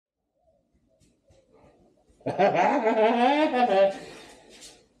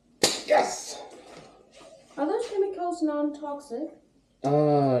Yes! Are those chemicals non-toxic?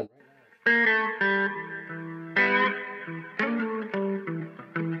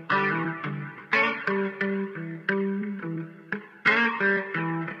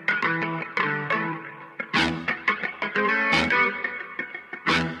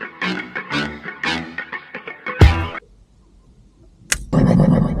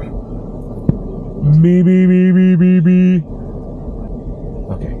 Me.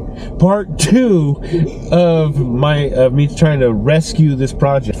 Okay. Part 2 of me trying to rescue this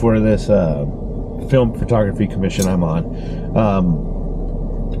project for this film photography commission I'm on.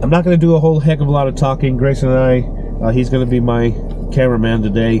 I'm not going to do a whole heck of a lot of talking. Grayson and I, he's going to be my cameraman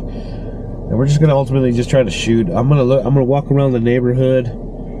today, and we're just going to ultimately just try to shoot. I'm going to walk around the neighborhood.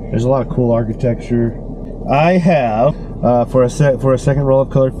 There's a lot of cool architecture. I have for a second roll of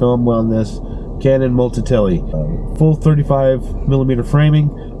color film on this Canon Multi Tele, full 35mm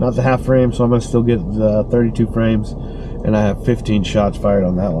framing, not the half frame, so I'm going to still get 32 frames, and I have 15 shots fired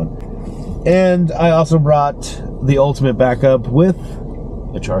on that one. And I also brought the ultimate backup with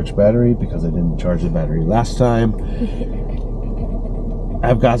a charged battery, because I didn't charge the battery last time.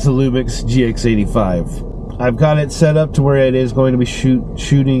 I've got the Lumix GX85. I've got it set up to where it is going to be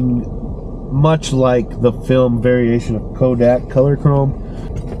shooting much like the film variation of Kodak Colorchrome.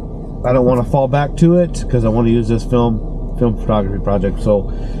 I don't want to fall back to it because I want to use this film photography project. So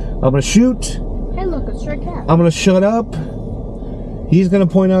I'm going to shoot. Hey, look, a stray cat. I'm going to shut up. He's going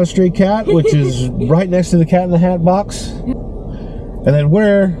to point out a stray cat, which is right next to the Cat in the Hat box. And then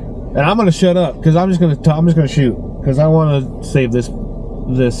and I'm going to shut up because I'm just going to shoot because I want to save this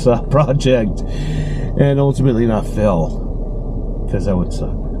project and ultimately not fail, because that would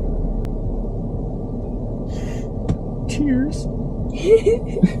suck. Cheers.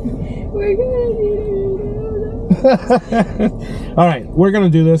 We're gonna do it. Alright, we're gonna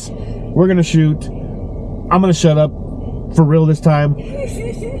do this. We're gonna shoot. I'm gonna shut up for real this time.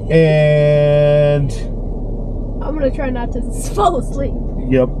 And I'm gonna try not to fall asleep.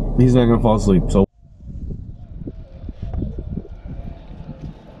 Yep, he's not gonna fall asleep. So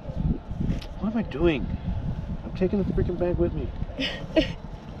what am I doing? I'm taking the freaking bag with me.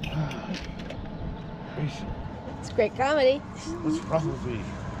 It's great comedy. What's wrong with me?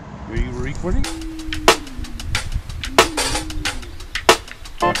 Are you recording?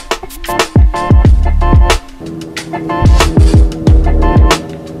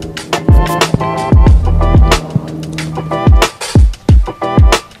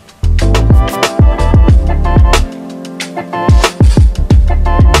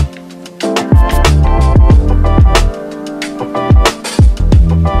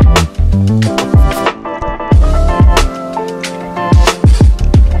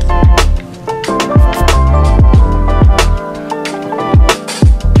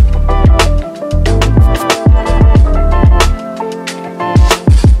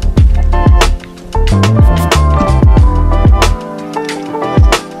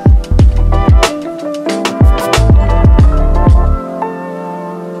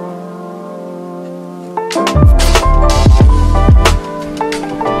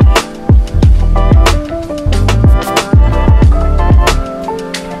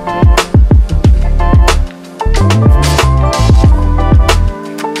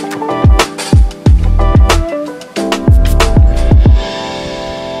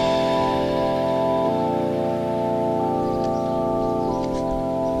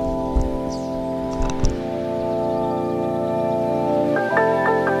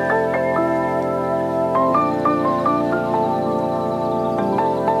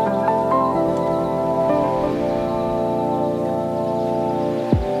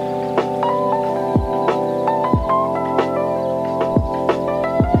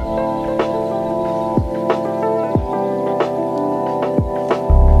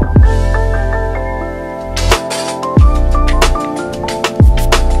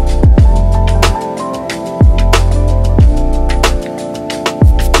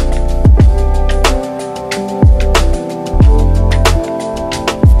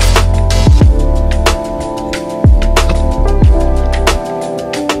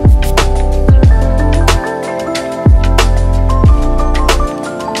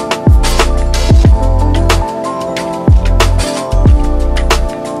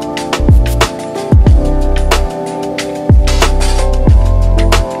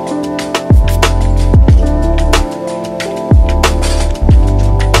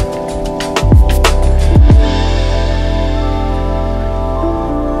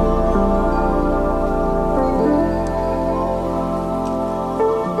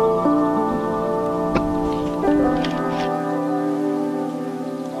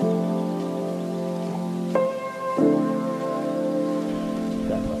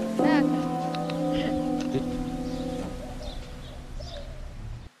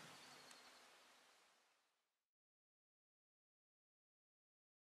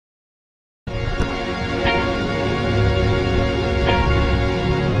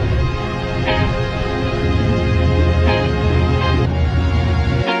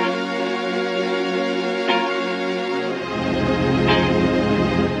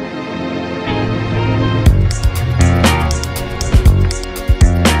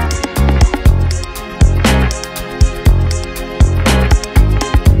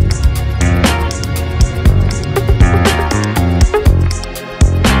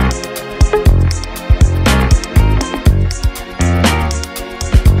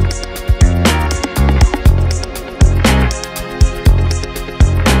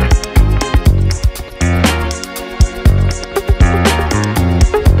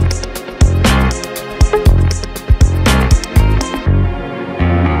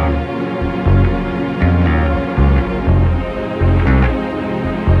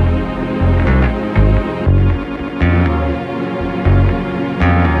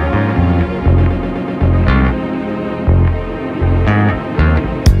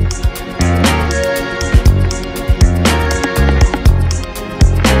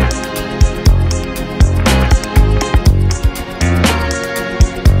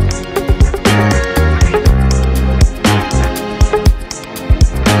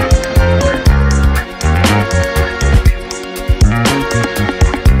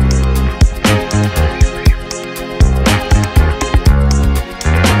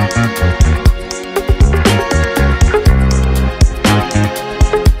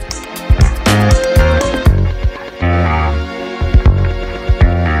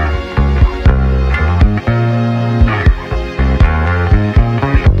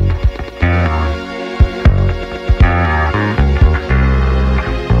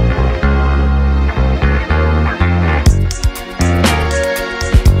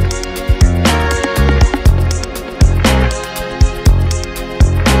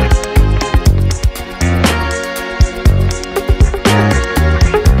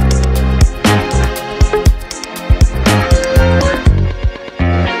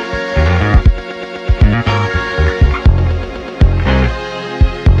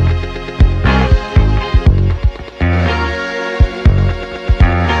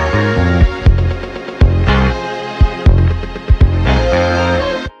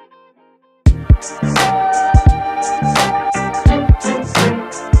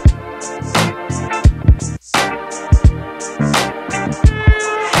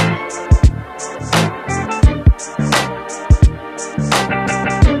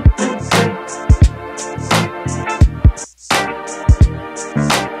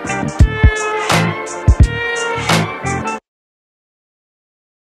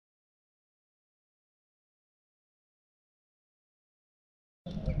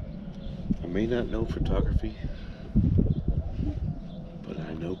 may not know photography, but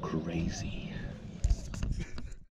I know crazy.